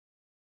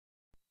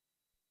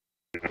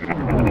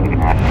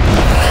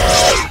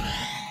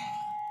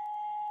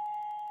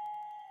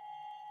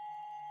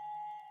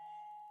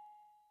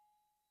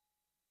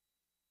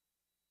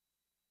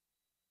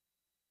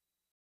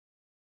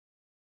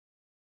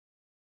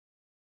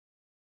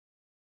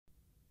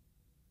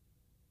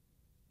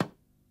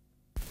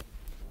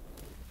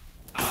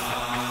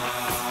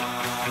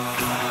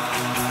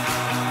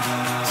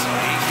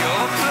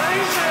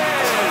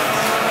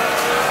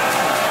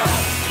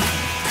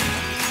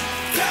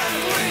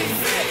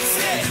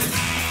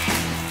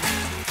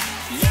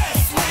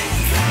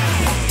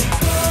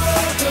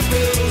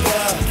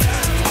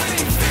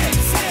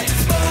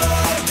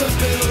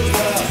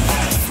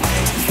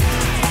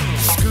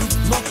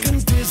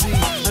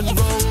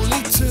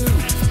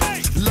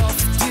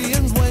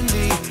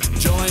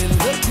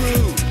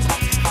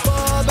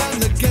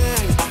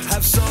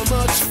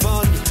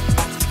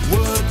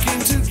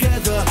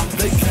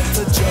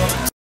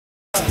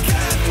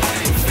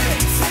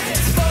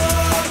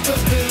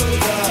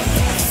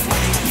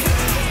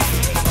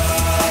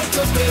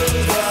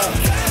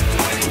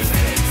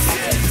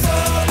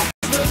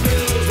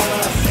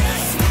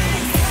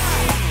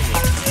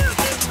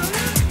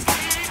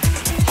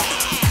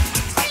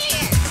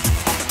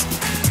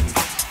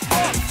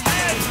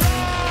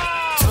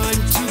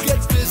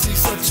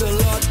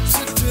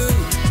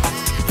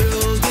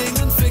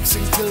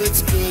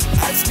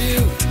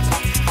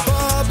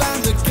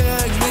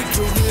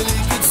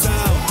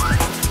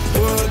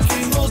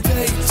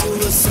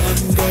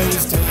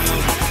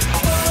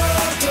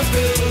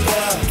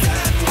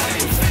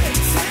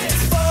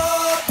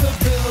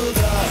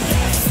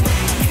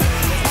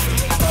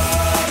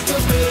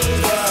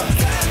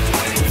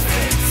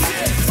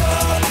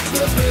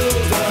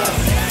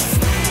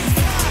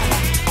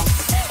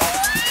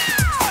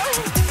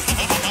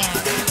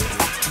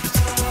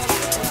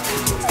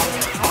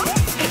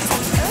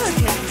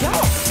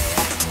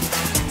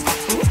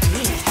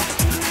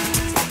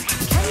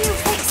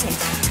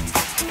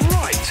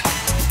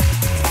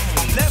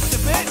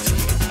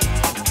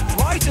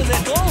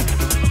level.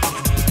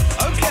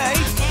 Okay,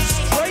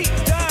 straight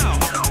down.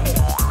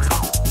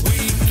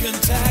 We can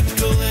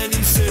tackle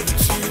any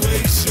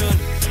situation.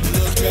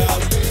 Look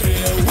out,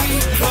 here we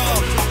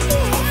come.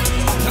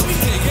 Can we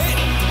dig it?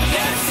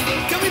 Yes.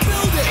 Can we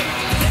build it?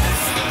 Yes.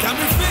 Can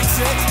we fix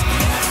it?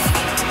 Yes.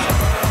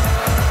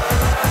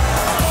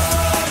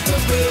 Bob the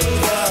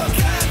Builder.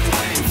 Can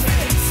we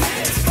fix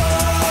it?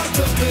 Bob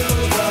the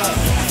Builder.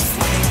 Yes,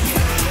 we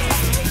can.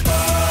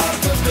 Bob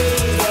the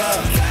Builder.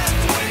 Can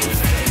we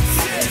fix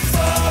it?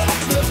 Bob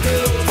the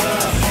Builder.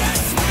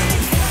 Yes, we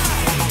can.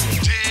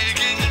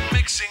 Digging and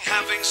mixing,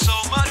 having so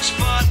much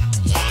fun.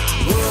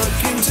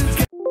 Working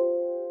together,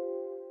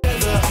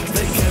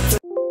 they get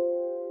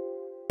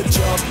the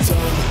job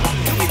done.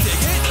 Can we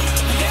dig it?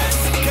 Yes.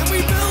 Can we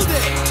build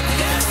it?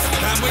 Yes.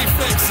 Can we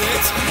fix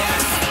it?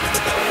 Yes.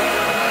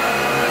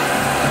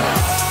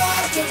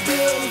 Bob the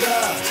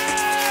Builder.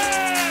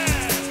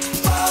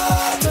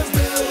 Bob the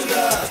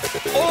Builder.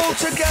 All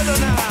together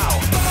now.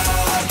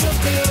 Bob the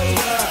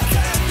Builder.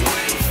 Can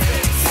we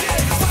fix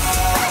it?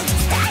 Bob.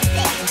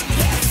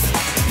 Yes.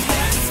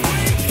 Yes, we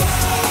can.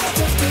 Bob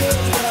the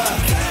Builder.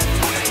 Can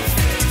we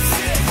fix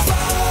it?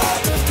 Bob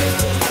the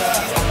Builder.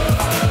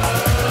 Bob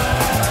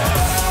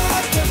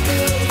the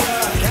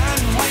Builder.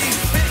 Can we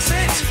fix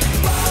it?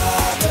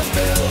 Bob the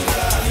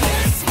Builder.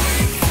 Yes, we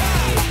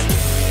can.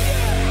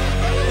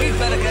 We'd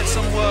better get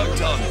some work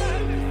done.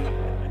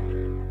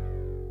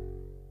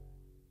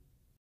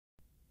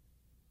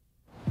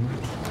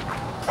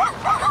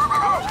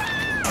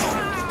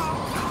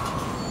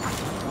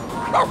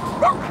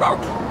 Okay,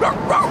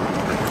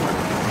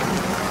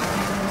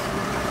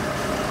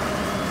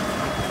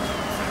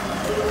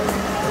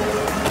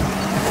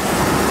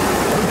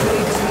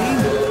 team,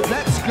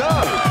 let's go.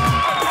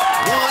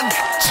 1,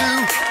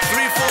 2,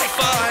 3, 4,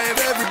 5.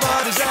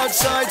 Everybody's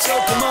outside, so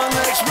come on,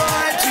 let's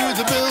ride to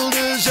the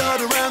builder's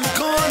yard around the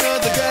corner.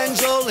 The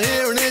gang's all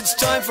here, and it's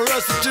time for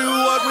us to do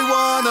what we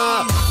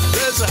wanna.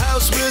 There's a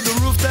house with a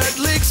roof that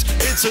leaks.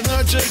 It's an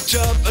urgent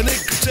job, and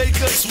it could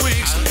take us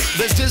weeks.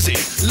 There's Dizzy,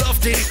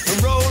 Lofty,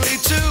 and Rolly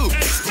too.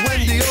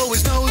 Wendy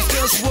always knows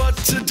just what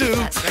to do.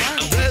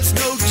 And there's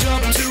no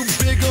job too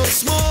big or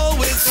small.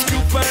 With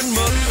scoop and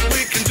mug,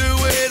 we can do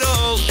it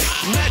all.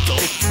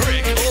 Metal,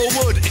 brick, or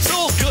wood, it's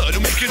all good,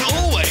 and we can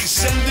always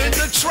send in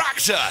the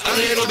tractor. A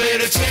little bit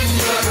of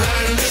timber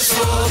and a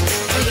saw,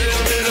 a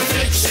little bit of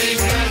fixing,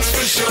 that's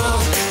for sure.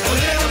 A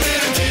little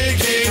bit of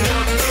digging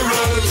up the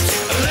roads,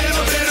 a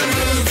little bit of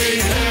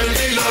moving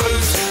heavy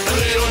loads, a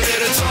little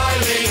bit of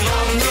tiling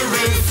on the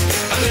roof,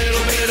 a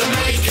little bit of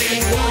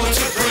making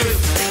waterproof,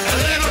 a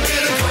little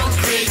bit of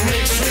concrete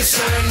mixed with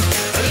sand,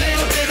 a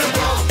little bit of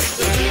Bob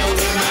the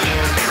Builder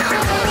Man.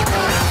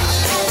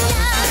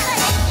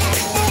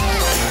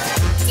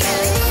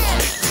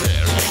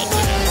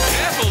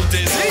 Careful,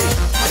 Dizzy.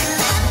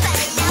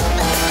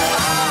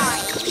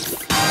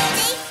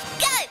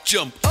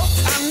 Jump up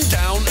and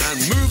down and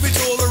move it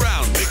all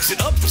around. Mix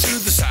it up to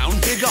the sound.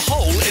 Dig a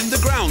hole in the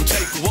ground.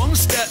 Take one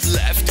step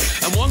left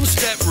and one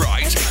step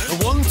right,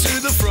 and one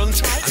to the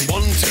front and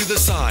one to the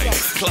side.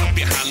 Clap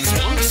your hands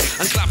once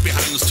and clap your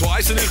hands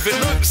twice, and if it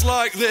looks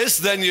like this,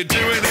 then you're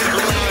doing it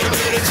right. A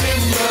bit of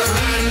timber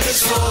and a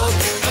saw,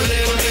 a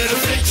little bit of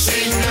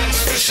fixing,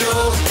 that's for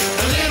sure.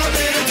 A little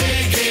bit of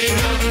digging